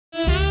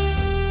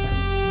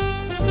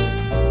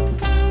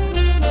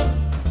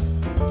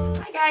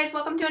guys,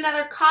 welcome to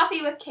another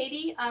Coffee with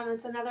Katie.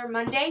 It's another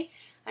Monday.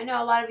 I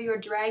know a lot of you are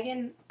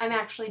dragging. I'm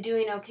actually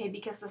doing okay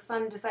because the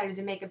sun decided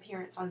to make an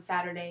appearance on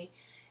Saturday.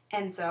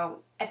 And so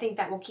I think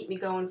that will keep me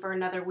going for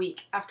another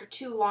week. After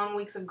 2 long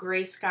weeks of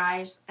gray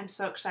skies, I'm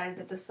so excited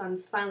that the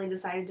sun's finally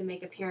decided to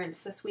make an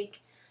appearance this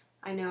week.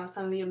 I know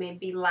some of you may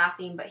be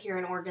laughing, but here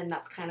in Oregon,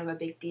 that's kind of a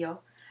big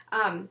deal.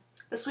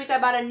 This week I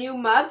bought a new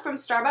mug from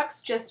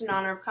Starbucks just in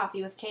honor of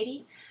Coffee with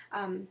Katie.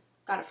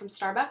 Got it from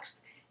Starbucks.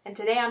 And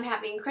today I'm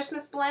having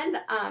Christmas blend.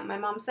 My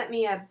mom sent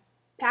me a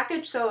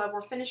package, so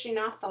we're finishing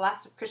off the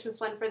last Christmas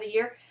blend for the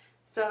year.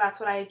 So that's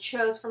what I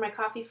chose for my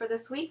coffee for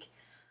this week.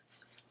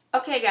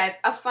 Okay guys,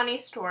 a funny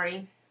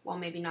story. Well,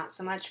 maybe not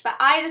so much, but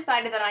I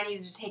decided that I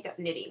needed to take up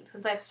knitting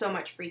since I have so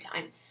much free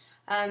time.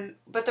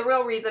 But the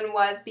real reason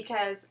was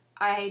because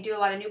I do a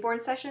lot of newborn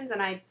sessions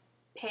and I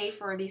pay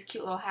for these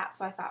cute little hats.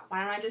 So I thought,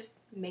 why don't I just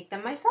make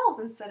them myself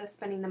instead of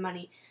spending the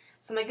money?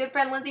 So my good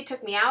friend Lindsay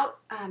took me out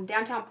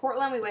downtown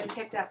Portland. We went and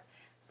picked up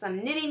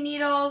some knitting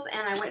needles,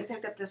 and I went and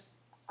picked up this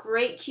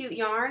great cute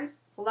yarn.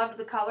 Loved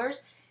the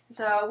colors. And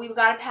so we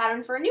got a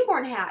pattern for a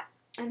newborn hat.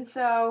 And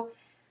so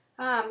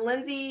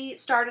Lindsay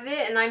started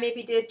it, and I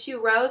maybe did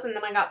 2 rows, and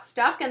then I got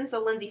stuck, and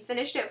so Lindsay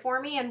finished it for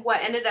me, and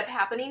what ended up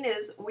happening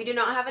is we do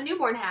not have a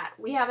newborn hat.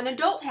 We have an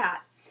adult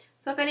hat.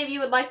 So if any of you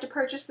would like to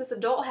purchase this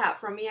adult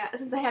hat from me,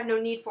 since I have no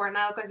need for it and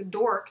I look like a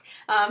dork,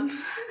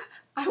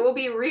 I will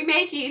be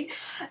remaking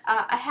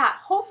a hat,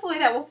 hopefully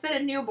that will fit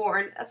a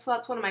newborn. So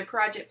that's one of my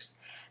projects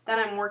that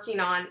I'm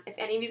working on. If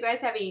any of you guys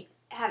have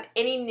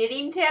any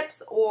knitting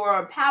tips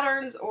or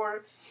patterns,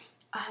 or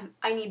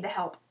I need the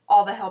help,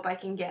 all the help I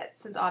can get,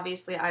 since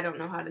obviously I don't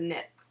know how to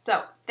knit.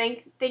 So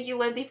thank you,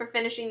 Lindsay, for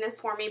finishing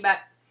this for me, but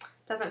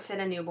it doesn't fit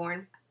a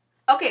newborn.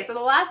 Okay, so the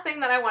last thing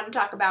that I want to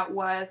talk about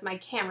was my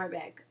camera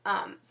bag.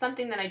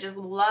 Something that I just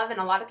love, and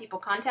a lot of people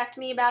contact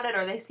me about it,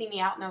 or they see me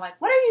out and they're like,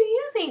 what are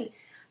you using?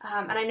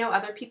 And I know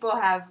other people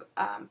have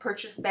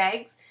purchased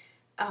bags.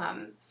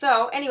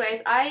 So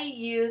anyways, I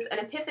use an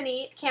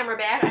Epiphany camera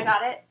bag. I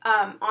got it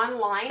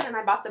online, and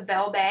I bought the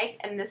Bell bag,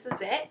 and this is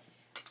it.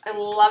 I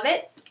love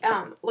it.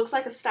 Looks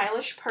like a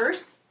stylish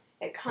purse.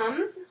 It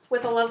comes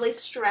with a lovely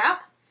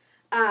strap,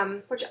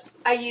 which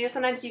I use.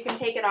 Sometimes you can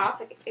take it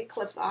off. It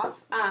clips off.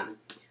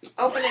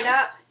 Open it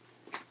up.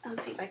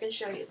 Let's see if I can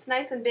show you. It's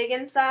nice and big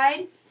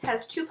inside.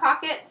 Has 2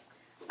 pockets.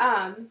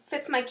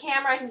 Fits my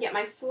camera. I can get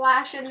my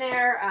flash in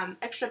there.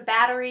 Extra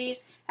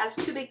batteries. Has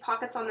 2 big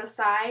pockets on the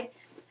side.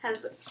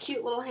 Has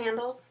cute little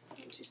handles.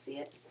 Can't you see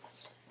it?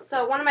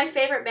 So one of my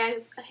favorite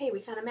bags. Hey,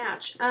 we kind of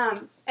match.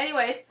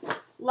 Anyways,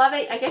 love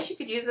it. I guess you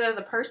could use it as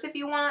a purse if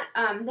you want.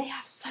 They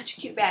have such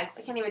cute bags.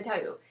 I can't even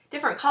tell you.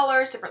 Different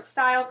colors, different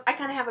styles. I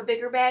kind of have a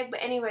bigger bag, but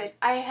anyways,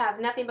 I have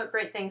nothing but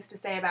great things to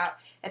say about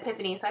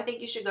Epiphany. So I think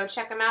you should go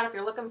check them out if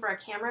you're looking for a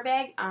camera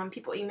bag.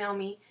 People email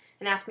me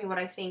and ask me what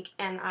I think,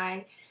 and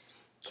I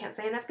can't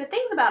say enough good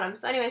things about them.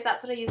 So anyways,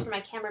 that's what I use for my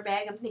camera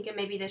bag. I'm thinking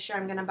maybe this year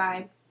I'm going to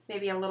buy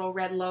maybe a little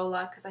red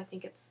Lola, because I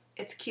think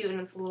it's cute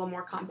and it's a little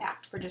more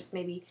compact for just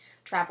maybe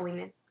traveling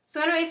in.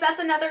 So anyways, that's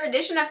another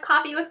edition of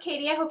Coffee with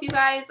Katie. I hope you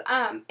guys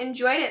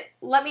enjoyed it.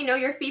 Let me know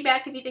your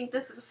feedback. If you think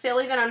this is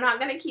silly, then I'm not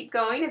going to keep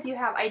going. If you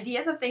have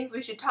ideas of things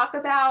we should talk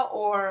about,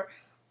 or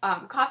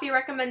coffee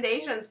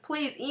recommendations,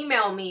 please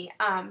email me.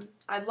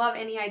 I'd love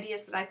any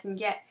ideas that I can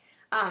get.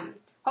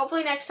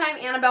 Hopefully next time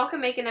Annabelle can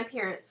make an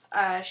appearance.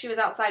 She was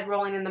outside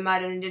rolling in the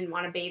mud and didn't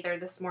want to bathe her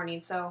this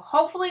morning. So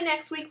hopefully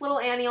next week little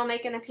Annie will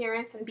make an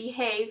appearance and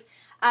behave.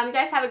 You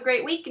guys have a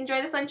great week.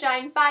 Enjoy the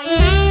sunshine.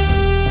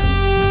 Bye.